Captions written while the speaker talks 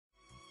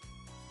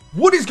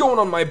What is going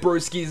on, my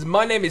broskiis?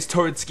 My name is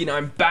Toadskin.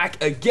 I'm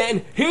back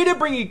again, here to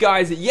bring you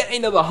guys yet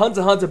another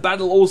Hunter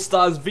Battle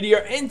All-Stars video,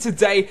 and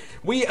today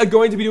we are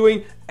going to be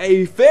doing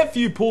a fair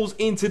few pulls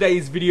in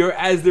today's video,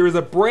 as there is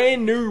a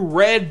brand new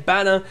red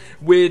banner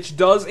which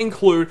does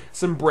include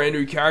some brand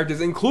new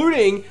characters,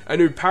 including a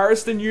new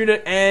Pariston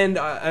unit and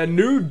a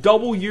new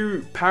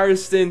W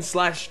Pariston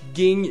 /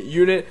 Ging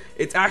unit.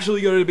 It's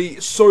actually going to be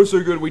so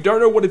good. We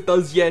don't know what it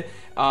does yet.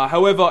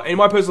 However, in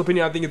my personal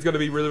opinion, I think it's going to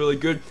be really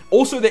good.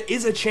 Also, there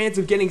is a chance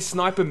of getting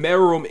Sniper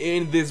Merum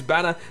in this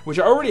banner, which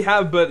I already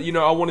have, but, you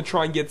know, I want to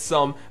try and get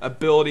some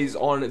abilities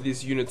on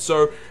this unit.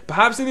 So,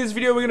 perhaps in this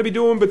video, we're going to be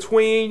doing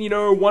between, you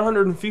know,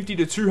 150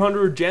 to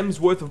 200 gems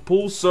worth of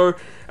pulls. So,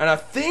 and I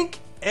think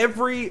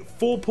every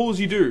 4 pulls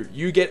you do,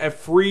 you get a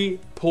free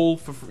pull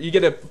for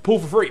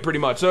free, pretty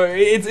much. So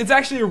it's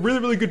actually a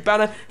really good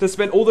banner to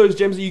spend all those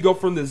gems that you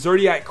got from the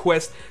Zodiac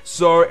quest.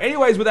 So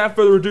anyways, without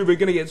further ado, we're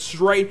gonna get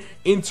straight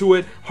into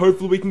it.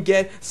 Hopefully we can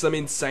get some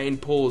insane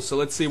pulls. So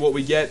let's see what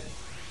we get.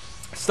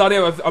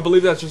 Starting with, I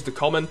believe that's just a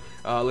common.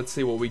 Let's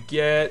see what we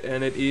get,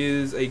 and it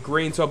is a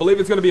green, so I believe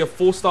it's going to be a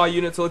 4-star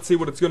unit, so let's see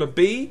what it's going to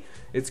be.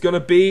 It's going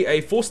to be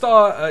a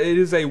 4-star, it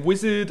is a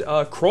Wizard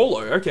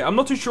Crawler. Okay, I'm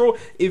not too sure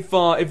if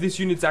this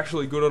unit's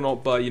actually good or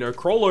not, but, you know,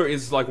 Crawler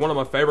is, like, one of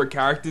my favorite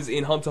characters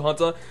in Hunter x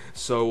Hunter,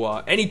 so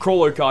any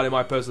Crawler card, in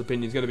my personal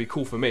opinion, is going to be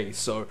cool for me.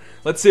 So,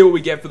 let's see what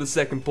we get for the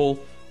second pull.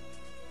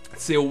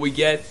 Let's see what we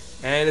get.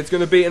 And it's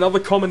going to be another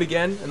common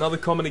again,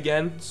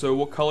 So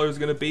what color is it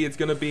going to be? It's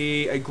going to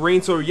be a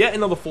green, so yet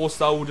another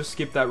 4-star. We'll just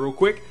skip that real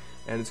quick.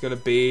 And it's going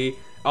to be,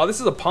 oh, this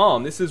is a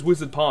Palm. This is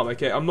Wizard Palm.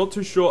 Okay, I'm not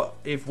too sure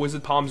if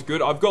Wizard Palm's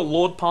good. I've got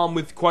Lord Palm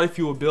with quite a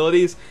few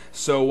abilities.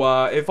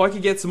 So if I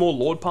could get some more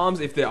Lord Palms,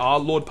 if there are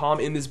Lord Palm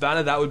in this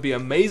banner, that would be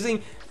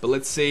amazing. But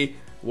let's see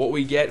what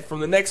we get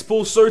from the next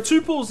pull. So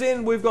 2 pulls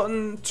in, we've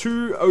gotten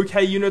 2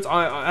 okay units.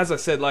 As I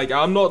said, like,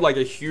 I'm not like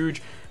a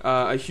huge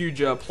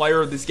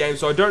player of this game,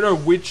 so I don't know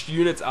which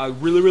units are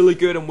really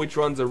good and which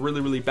ones are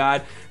really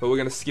bad, but we're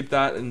going to skip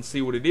that and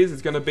see what it is.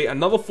 It's going to be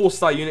another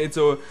 4-star unit. It's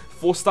a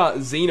 4-star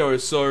Xeno.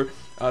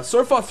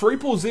 So far 3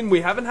 pulls in,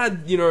 we haven't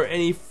had, you know,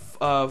 any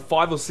 5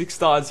 or 6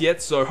 stars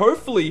yet, so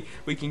hopefully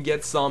we can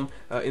get some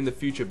in the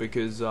future,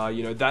 because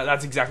you know,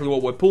 that's exactly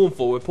what we're pulling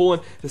for. We're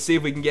pulling to see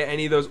if we can get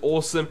any of those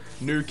awesome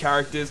new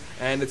characters,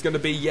 and it's going to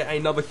be yet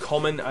another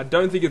common. I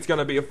don't think it's going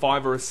to be a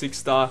 5 or a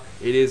 6-star.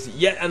 It is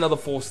yet another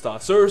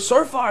 4-star. So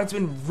far it's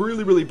been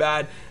really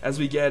bad, as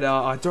we get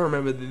I don't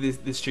remember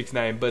this chick's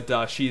name,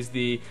 but she's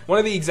one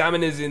of the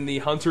examiners in the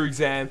Hunter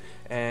exam,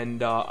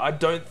 and I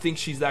don't think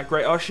she's that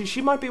great. Oh,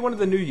 she might be one of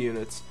the new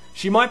units.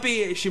 She might,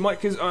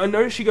 because I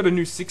know she got a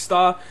new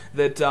 6-star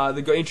that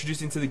got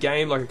introduced into the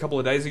game like a couple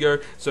of days ago,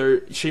 so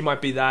she might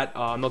be that.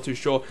 I'm not too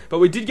sure, but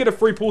we did get a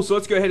free pull, so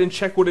let's go ahead and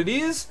check what it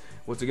is.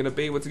 What's it gonna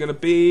be?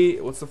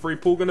 What's the free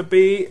pull gonna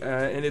be?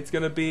 And it's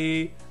gonna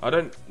be, I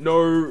don't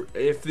know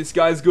if this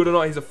guy's good or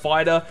not. He's a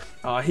fighter.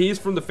 He is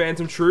from the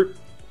Phantom Troop,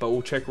 but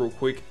we'll check real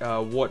quick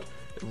what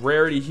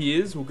rarity he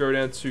is. We'll go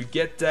down to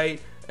get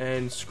date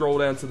and scroll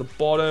down to the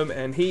bottom,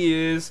 and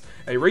he is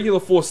a regular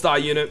 4-star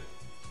unit.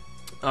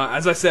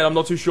 As I said, I'm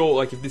not too sure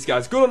like if this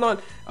guy's good or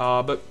not,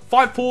 but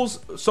 5 pulls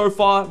so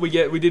far. We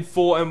did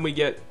 4, and we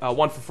get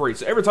 1 for free.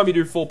 So every time you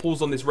do 4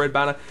 pulls on this red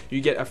banner,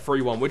 you get a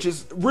free one, which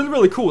is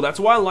really cool. That's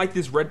why I like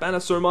this red banner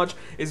so much,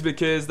 is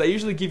because they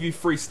usually give you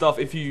free stuff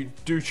if you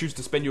do choose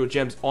to spend your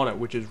gems on it,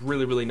 which is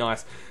really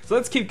nice. So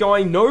let's keep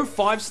going. No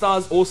 5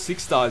 stars or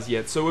 6 stars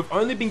yet, so we've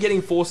only been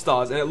getting 4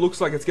 stars, and it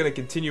looks like it's going to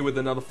continue with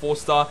another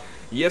 4-star.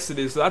 Yes, it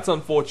is. So that's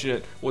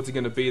unfortunate. What's it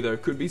going to be, though?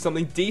 Could be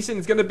something decent.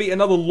 It's going to be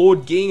another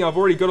Lord Ging. I've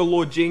already got a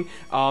Lord Ging,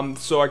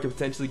 so I could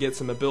potentially get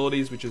some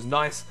abilities, which is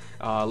nice.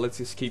 Let's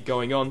just keep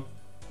going on.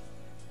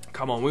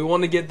 Come on, we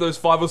want to get those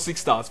 5 or 6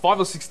 stars.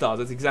 5 or 6 stars.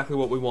 That's exactly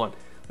what we want.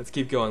 Let's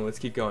keep going. Let's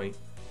keep going.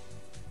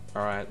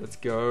 All right, let's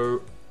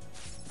go.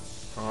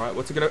 All right,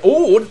 what's it going to...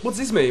 Oh, what's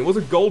this mean? What's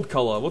a gold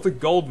color? What's a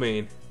gold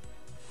mean?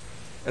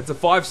 It's a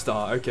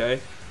 5-star.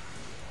 Okay.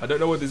 I don't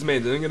know what this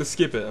means. I'm gonna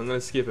skip it.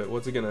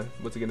 What's it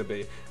gonna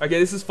be? Okay,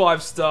 this is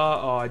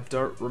 5-star. Oh, I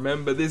don't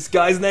remember this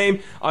guy's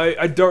name.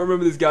 I don't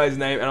remember this guy's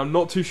name, and I'm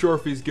not too sure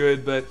if he's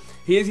good, but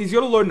he's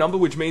got a low number,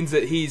 which means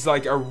that he's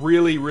like a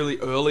really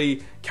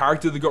early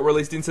character that got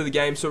released into the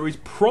game, so he's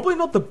probably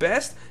not the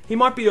best. He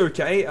might be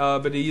okay,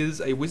 but he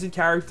is a wizard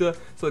character,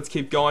 so let's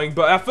keep going.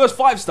 But our first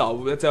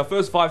 5-star, that's our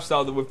first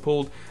 5-star that we've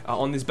pulled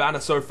on this banner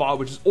so far,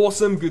 which is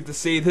awesome. Good to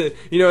see that,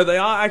 you know, they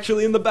are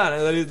actually in the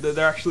banner,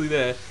 they're actually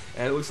there.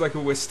 And it looks like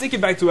we're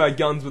sticking back to our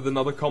guns with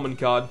another common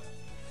card,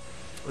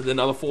 with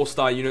another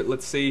 4-star unit.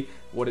 Let's see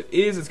what it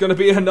is. It's going to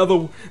be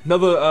another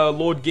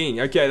Lord Ging.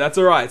 Okay, that's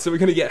alright. So we're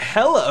going to get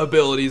hella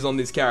abilities on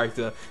this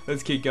character.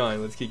 Let's keep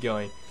going.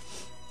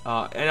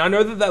 And I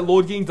know that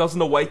Lord Ging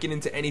doesn't awaken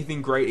into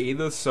anything great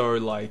either, so,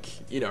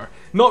 like, you know,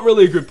 not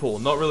really a good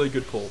pull.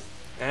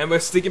 And we're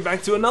sticking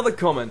back to another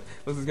common.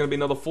 Looks like it's going to be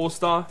another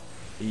 4-star.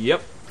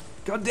 Yep.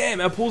 God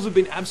damn, our pulls have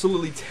been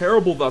absolutely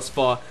terrible thus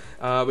far.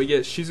 We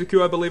get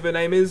Shizuku, I believe her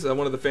name is,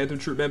 one of the Phantom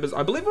Troop members.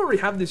 I believe I already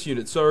have this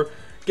unit, so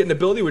get an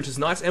ability, which is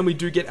nice, and we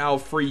do get our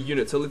free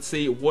unit. So let's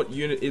see what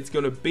unit it's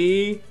going to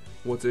be.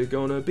 What's it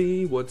gonna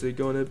be? What's it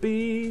gonna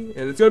be?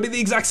 And it's gonna be the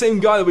exact same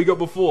guy that we got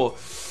before.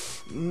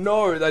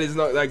 No, that is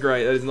not that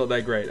great. That is not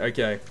that great.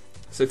 Okay.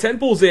 So 10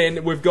 pulls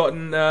in, we've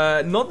gotten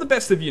not the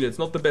best of units,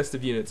 not the best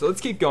of units. So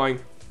let's keep going.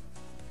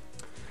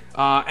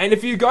 And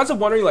if you guys are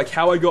wondering like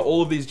how I got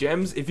all of these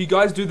gems, if you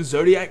guys do the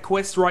Zodiac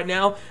quest right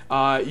now,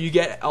 you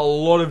get a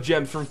lot of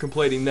gems from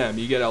completing them.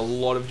 You get a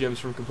lot of gems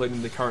from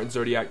completing the current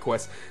Zodiac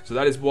quest. So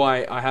that is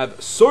why I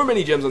have so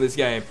many gems on this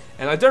game.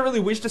 And I don't really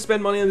wish to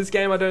spend money on this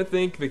game, I don't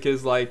think,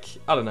 because like,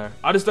 I don't know.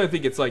 I just don't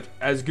think it's like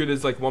as good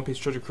as like One Piece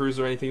Treasure Cruise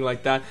or anything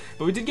like that.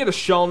 But we did get a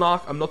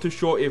Shellnark. I'm not too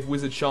sure if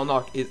Wizard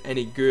Shellnark is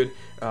any good.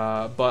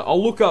 But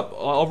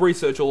I'll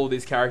research all of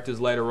these characters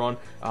later on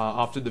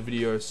after the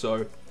video,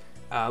 so...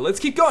 let's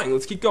keep going,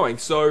 let's keep going.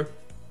 So,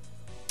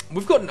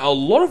 we've gotten a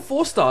lot of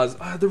 4 stars.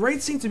 The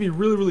rates seem to be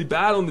really, really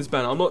bad on this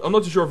banner. I'm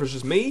not too sure if it's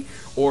just me,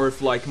 or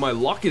if, like, my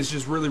luck is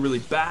just really, really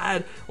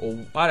bad,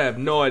 or I have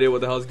no idea what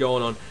the hell's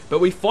going on. But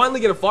we finally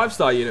get a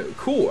 5-star unit.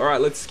 Cool,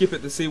 alright, let's skip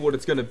it to see what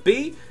it's going to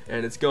be.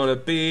 And it's going to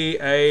be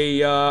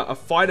a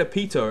Fighter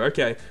Pito.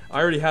 Okay, I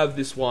already have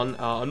this one.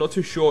 I'm not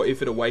too sure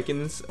if it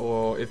awakens,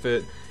 or if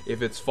its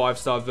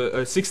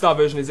 6-star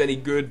version is any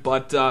good,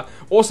 but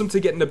awesome to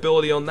get an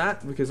ability on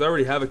that, because I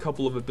already have a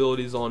couple of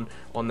abilities on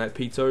that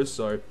Pito,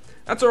 so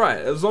that's alright.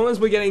 As long as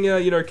we're getting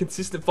you know,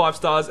 consistent 5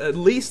 stars, at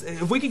least,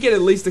 if we could get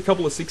at least a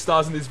couple of 6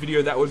 stars in this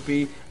video, that would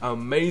be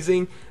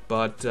amazing.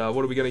 But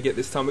what are we going to get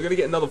this time? We're going to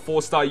get another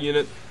 4-star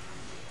unit.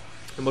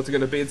 And what's it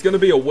going to be? It's going to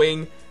be a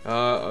wing.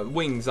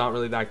 Wings aren't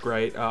really that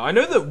great. I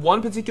know that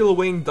one particular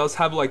wing does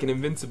have like an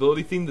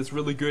invincibility thing that's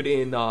really good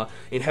in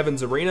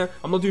Heaven's Arena.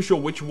 I'm not too sure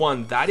which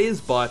one that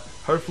is, but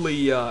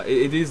hopefully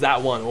it is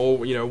that one,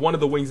 or you know, one of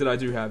the wings that I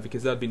do have,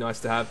 because that'd be nice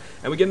to have.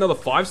 And we get another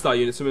 5-star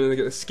unit, so we're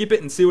going to skip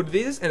it and see what it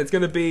is. And it's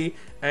going to be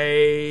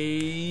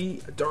I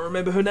don't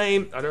remember her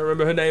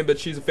name, but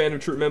she's a Phantom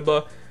Troop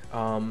member.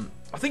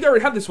 I think I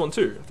already have this one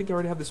too. in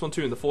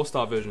the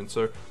 4-star version,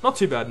 so not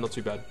too bad, not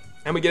too bad.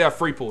 And we get our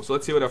free pull, so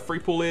let's see what our free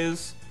pull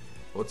is.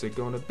 What's it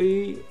gonna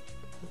be?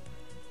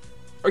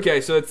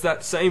 Okay, so it's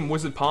that same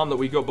Wizard Palm that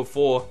we got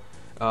before.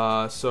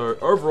 So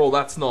overall,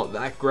 that's not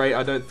that great,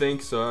 I don't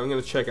think. So I'm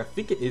gonna check. I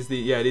think it is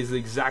it is the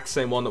exact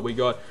same one that we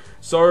got.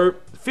 So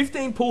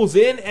 15 pulls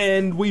in,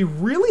 and we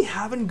really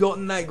haven't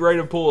gotten that great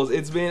of pulls.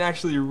 It's been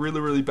actually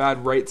really, really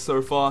bad rates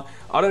so far.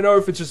 I don't know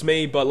if it's just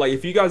me, but like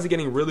if you guys are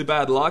getting really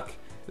bad luck,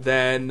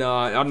 then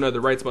I don't know,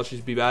 the rates must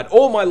just be bad.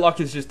 All my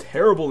luck is just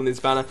terrible in this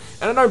banner,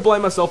 and I don't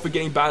blame myself for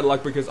getting bad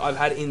luck, because I've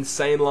had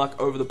insane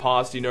luck over the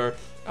past, you know,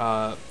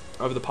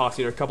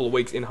 couple of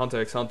weeks in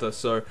Hunter x Hunter.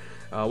 So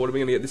what are we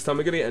gonna get this time?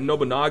 We're gonna get a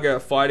Nobunaga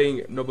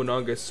fighting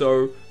Nobunaga.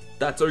 So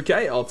that's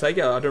okay, I'll take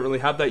it. I don't really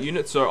have that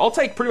unit, so I'll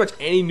take pretty much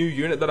any new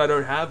unit that I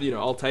don't have, you know,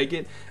 I'll take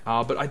it.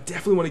 But I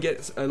definitely want to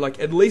get like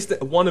at least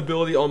one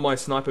ability on my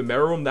Sniper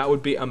Meruem. That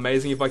would be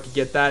amazing if I could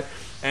get that.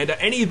 And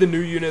any of the new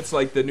units,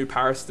 like the new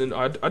Pariston,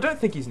 I don't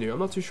think he's new. I'm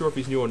not too sure if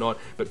he's new or not.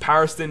 But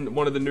Pariston,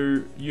 one of the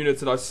new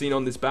units that I've seen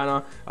on this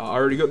banner, I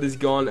already got this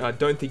gone. I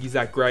don't think he's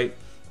that great.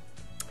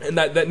 And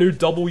that new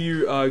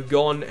W Ging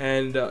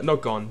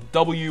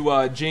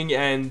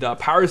and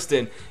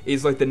Pariston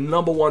is like the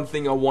 #1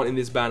 thing I want in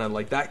this banner.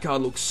 Like that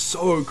card looks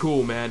so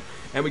cool, man.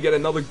 And we get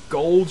another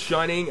gold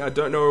shining. I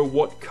don't know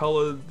what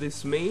color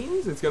this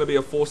means. It's gonna be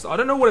a 4-star. I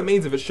don't know what it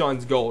means if it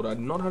shines gold.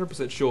 I'm not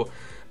 100% sure.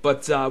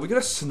 But we got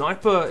a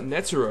Sniper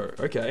Netero.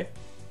 Okay,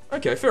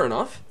 fair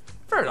enough.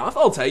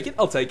 I'll take it.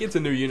 It's a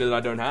new unit that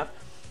I don't have.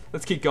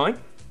 Let's keep going.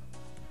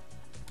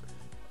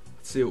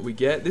 Let's see what we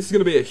get. This is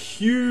gonna be a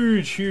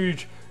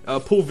huge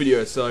pull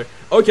video. So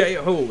okay,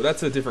 oh,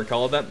 that's a different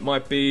color. That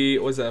might be,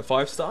 was that a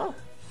 5-star?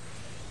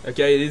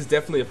 Okay, it is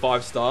definitely a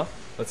 5-star.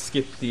 Let's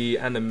skip the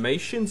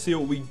animation, see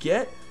what we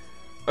get.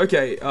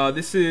 Okay,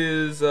 this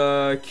is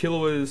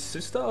Killua's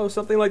sister or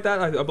something like that,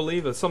 I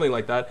believe, or something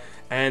like that.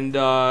 And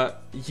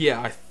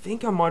yeah, I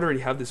think I might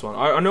already have this one.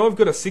 I know I've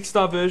got a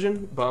 6-star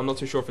version, but I'm not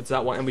too sure if it's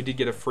that one. And we did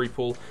get a free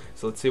pull,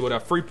 so let's see what our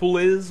free pull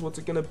is. What's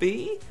it gonna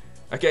be?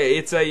 Okay,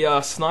 it's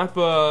a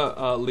Sniper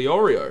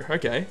Leorio.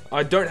 Okay,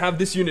 I don't have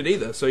this unit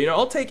either, so you know,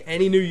 I'll take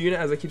any new unit,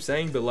 as I keep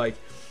saying, but like,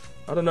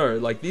 I don't know,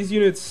 like these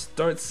units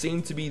don't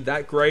seem to be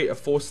that great. A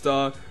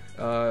 4-star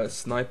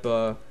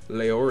Sniper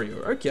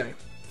Leorio. Okay,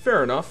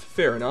 fair enough.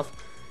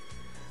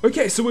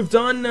 Okay, so we've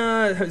done,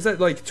 is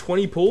that like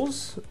 20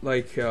 pulls?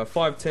 Like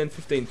 5, 10,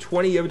 15,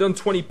 20? Yeah, we've done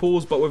 20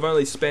 pulls, but we've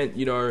only spent,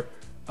 you know,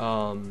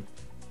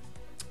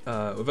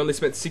 we've only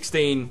spent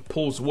 16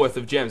 pulls worth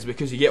of gems,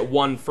 because you get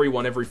one free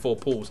one every 4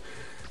 pulls.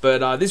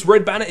 But this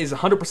red banner is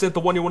 100% the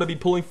one you want to be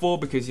pulling for,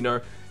 because, you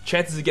know,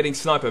 chances of getting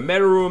Sniper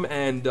Meruem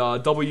and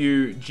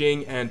W,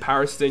 Ging, and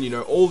Pariston, you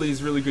know, all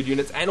these really good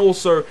units, and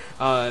also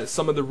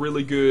some of the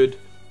really good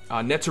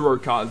Netero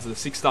cards, the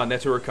 6-star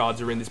Netero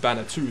cards are in this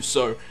banner too,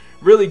 so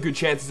really good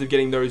chances of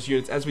getting those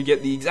units, as we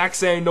get the exact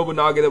same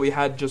Nobunaga that we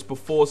had just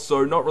before,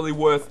 so not really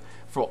worth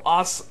for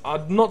us.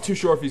 I'm not too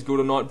sure if he's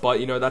good or not, but,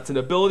 you know, that's an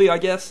ability, I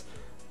guess.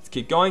 Let's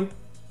keep going.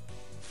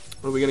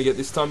 What are we going to get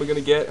this time? We're going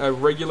to get a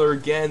regular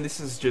again. This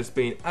has just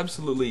been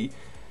absolutely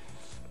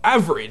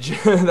average.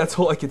 That's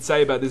all I can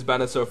say about this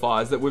banner so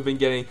far, is that we've been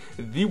getting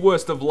the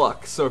worst of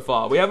luck so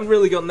far. We haven't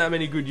really gotten that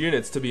many good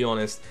units, to be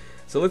honest.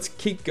 So let's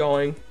keep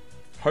going.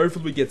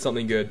 Hopefully we get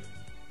something good.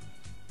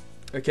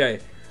 Okay,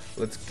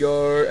 let's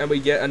go, and we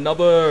get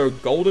another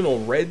golden or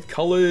red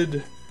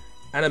colored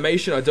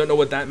animation. I don't know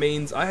what that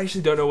means. I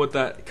actually don't know what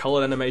that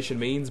colored animation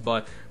means,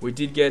 but we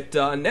did get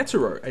a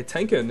Netero, a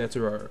tanker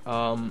Netero.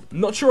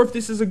 Not sure if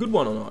this is a good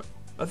one or not.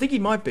 I think he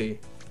might be.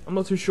 I'm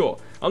not too sure.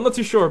 I'm not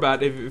too sure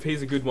about if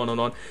he's a good one or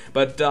not.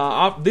 But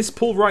this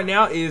pull right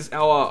now is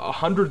our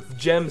 100th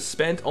gem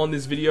spent on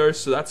this video,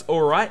 so that's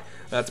alright.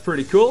 That's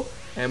pretty cool.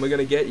 And we're going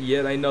to get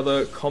yet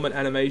another common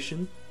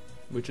animation,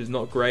 which is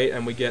not great.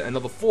 And we get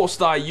another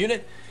 4-star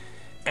unit.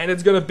 And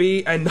it's going to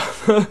be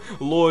another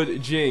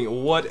Lord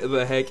Ging. What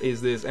the heck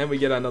is this? And we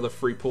get another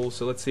free pull,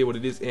 so let's see what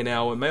it is in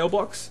our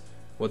mailbox.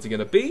 What's it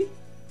going to be?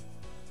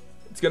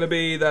 It's going to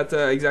be that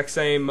exact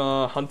same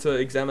Hunter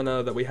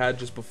Examiner that we had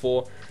just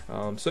before.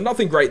 So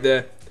nothing great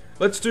there.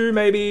 Let's do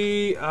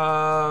maybe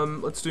 10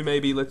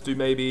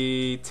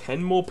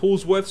 more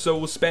pulls worth. So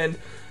we'll spend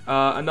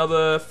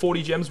another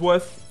 40 gems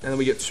worth, and then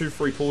we get 2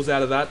 free pulls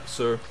out of that.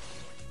 So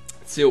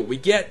let's see what we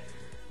get.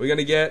 We're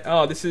gonna get.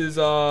 Oh, this is.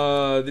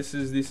 Oh, I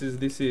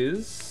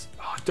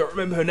don't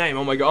remember her name.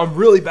 Oh my god, I'm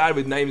really bad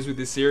with names with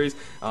this series.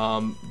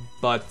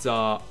 But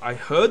I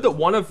heard that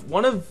one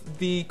of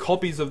the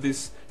copies of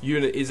this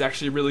unit is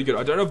actually really good.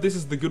 I don't know if this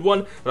is the good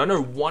one, but I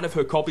know one of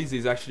her copies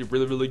is actually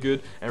really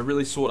good and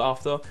really sought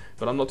after.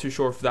 But I'm not too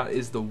sure if that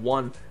is the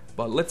one.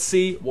 But let's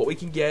see what we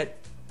can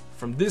get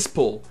from this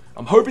pull.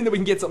 I'm hoping that we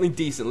can get something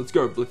decent. Let's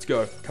go. Let's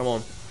go. Come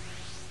on.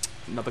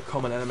 Another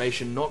common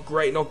animation. Not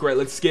great. Not great.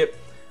 Let's skip.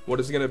 What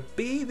is it going to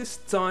be this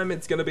time?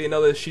 It's going to be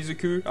another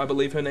Shizuku, I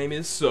believe her name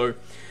is. So,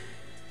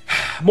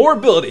 more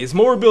abilities,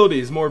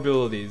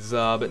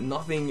 but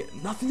nothing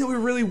that we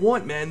really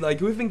want, man. Like,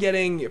 we've been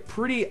getting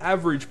pretty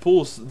average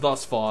pulls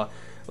thus far.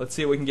 Let's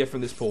see what we can get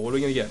from this pull. What are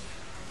we going to get?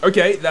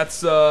 Okay,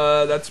 that's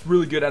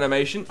really good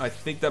animation. I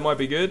think that might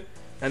be good.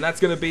 And that's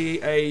going to be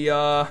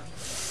a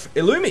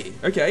Illumi.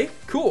 Okay,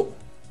 cool.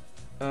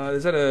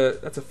 That's a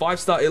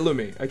 5-star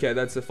Illumi. Okay,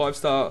 that's a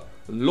 5-star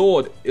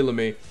Lord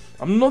Illumi.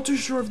 I'm not too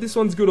sure if this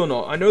one's good or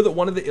not. I know that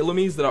one of the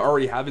Illumis that I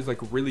already have is like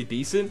really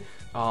decent.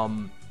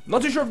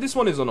 Not too sure if this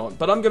one is or not,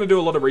 but I'm going to do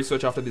a lot of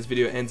research after this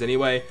video ends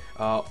anyway,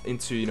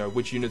 into, you know,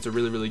 which units are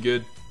really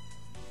good.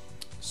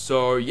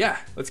 So yeah,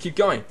 let's keep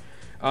going.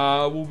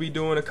 We'll be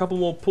doing a couple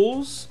more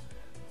pulls.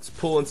 Let's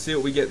pull and see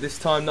what we get this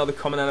time. Another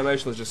common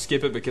animation. Let's just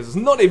skip it because it's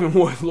not even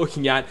worth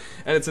looking at.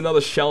 And it's another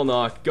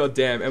Shellnark. God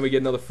damn. And we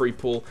get another free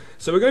pull.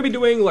 So we're going to be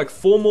doing like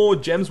 4 more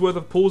gems worth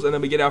of pulls. And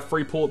then we get our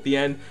free pull at the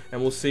end. And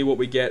we'll see what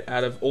we get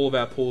out of all of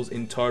our pulls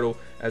in total.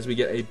 As we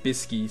get a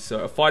Bisky. So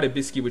a fighter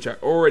Bisky, which I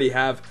already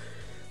have.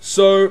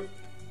 So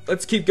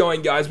let's keep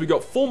going, guys. We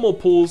got 4 more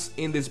pulls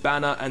in this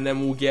banner. And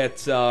then we'll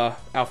get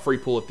our free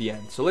pull at the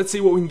end. So let's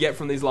see what we can get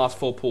from these last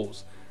 4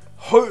 pulls.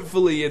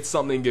 Hopefully it's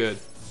something good.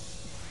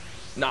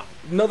 Nah,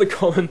 another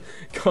common.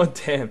 God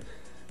damn.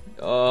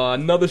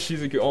 Another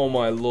Shizuku. Oh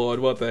my lord,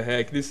 what the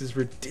heck? This is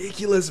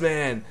ridiculous,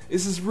 man.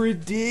 This is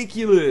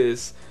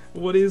ridiculous.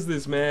 What is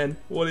this, man?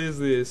 What is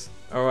this?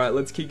 Alright,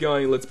 let's keep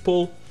going. Let's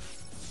pull.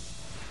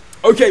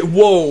 Okay,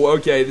 whoa.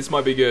 Okay, this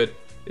might be good.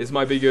 This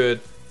might be good.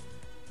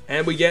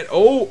 And we get.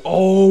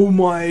 Oh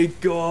my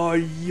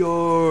god,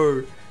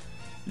 yo.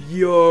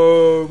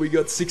 Yo, we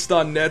got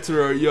 6-star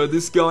Netero. Yo,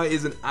 this guy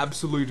is an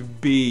absolute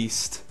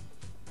beast.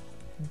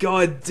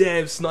 God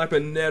damn, Sniper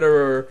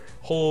Netero.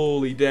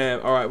 Holy damn.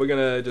 Alright, we're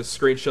gonna just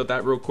screenshot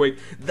that real quick.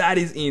 That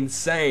is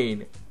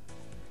insane.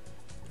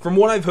 From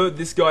what I've heard,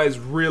 this guy is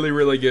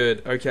really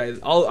good. Okay,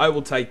 I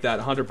will take that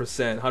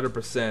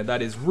 100%.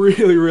 That is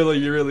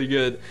really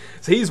good.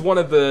 So he's one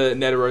of the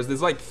Neteros.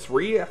 There's like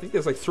 3, I think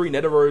there's like 3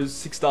 Neteros,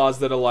 6 stars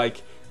that are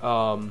like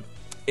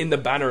in the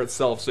banner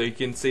itself. So you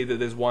can see that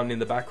there's one in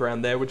the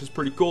background there, which is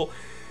pretty cool.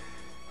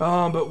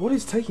 But what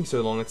is taking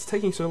so long? It's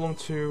taking so long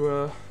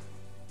to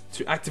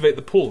activate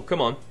the pull.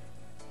 Come on.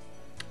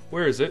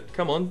 Where is it?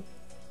 Come on.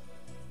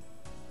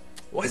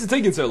 Why is it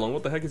taking so long?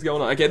 What the heck is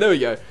going on? Okay, there we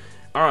go.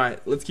 Alright,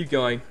 let's keep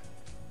going.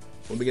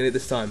 What are we gonna get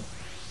this time?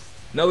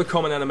 Another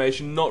common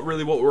animation, not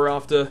really what we're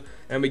after.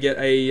 And we get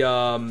a,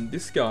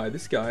 this guy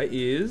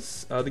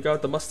is, the guy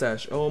with the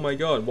mustache. Oh my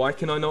god, why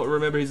can I not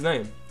remember his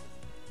name?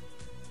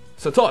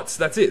 Sotots,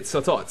 that's it,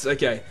 Sotots,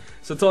 okay.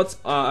 Sotots,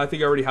 I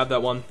think I already have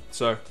that one.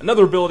 So,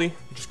 another ability,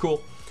 which is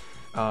cool.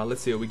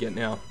 Let's see what we get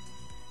now.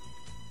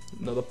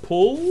 Another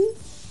pull.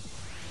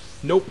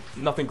 Nope,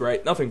 nothing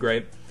great.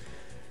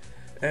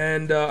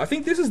 And I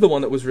think this is the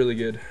one that was really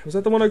good. Was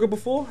that the one I got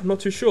before? I'm not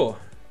too sure.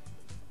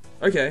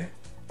 Okay,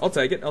 I'll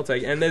take it.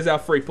 And there's our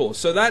free pull.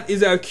 So that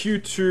is our cue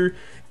to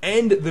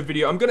end the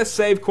video. I'm going to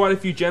save quite a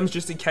few gems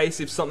just in case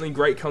if something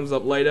great comes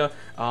up later.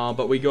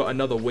 But we got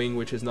another wing,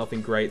 which is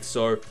nothing great.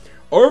 So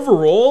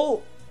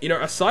overall, you know,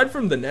 aside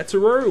from the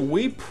Netero,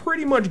 we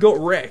pretty much got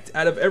wrecked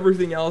out of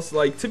everything else.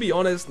 Like, to be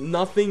honest,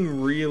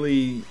 nothing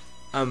really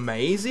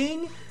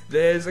amazing.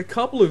 There's a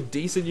couple of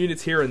decent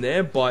units here and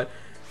there, but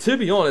to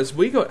be honest,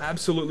 we got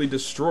absolutely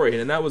destroyed,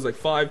 and that was like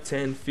 5,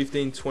 10,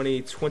 15,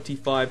 20,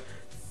 25,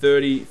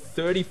 30,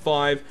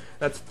 35.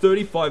 That's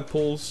 35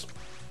 pulls.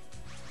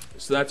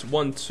 So that's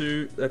 1,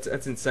 2.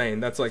 That's insane.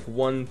 That's like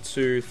 1,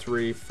 2,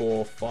 3,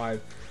 4,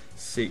 5,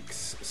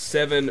 6,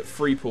 7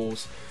 free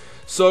pulls.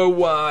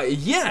 So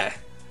yeah.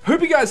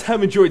 Hope you guys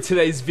have enjoyed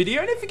today's video,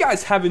 and if you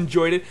guys have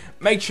enjoyed it,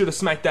 make sure to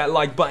smack that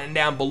like button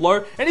down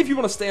below. And if you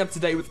want to stay up to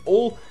date with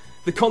all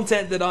the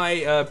content that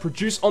I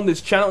produce on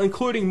this channel,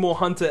 including more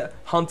Hunter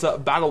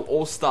Battle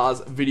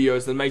Allstars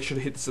videos, then make sure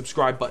to hit the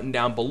subscribe button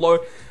down below.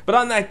 But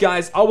on that,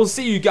 guys, I will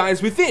see you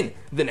guys within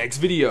the next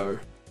video.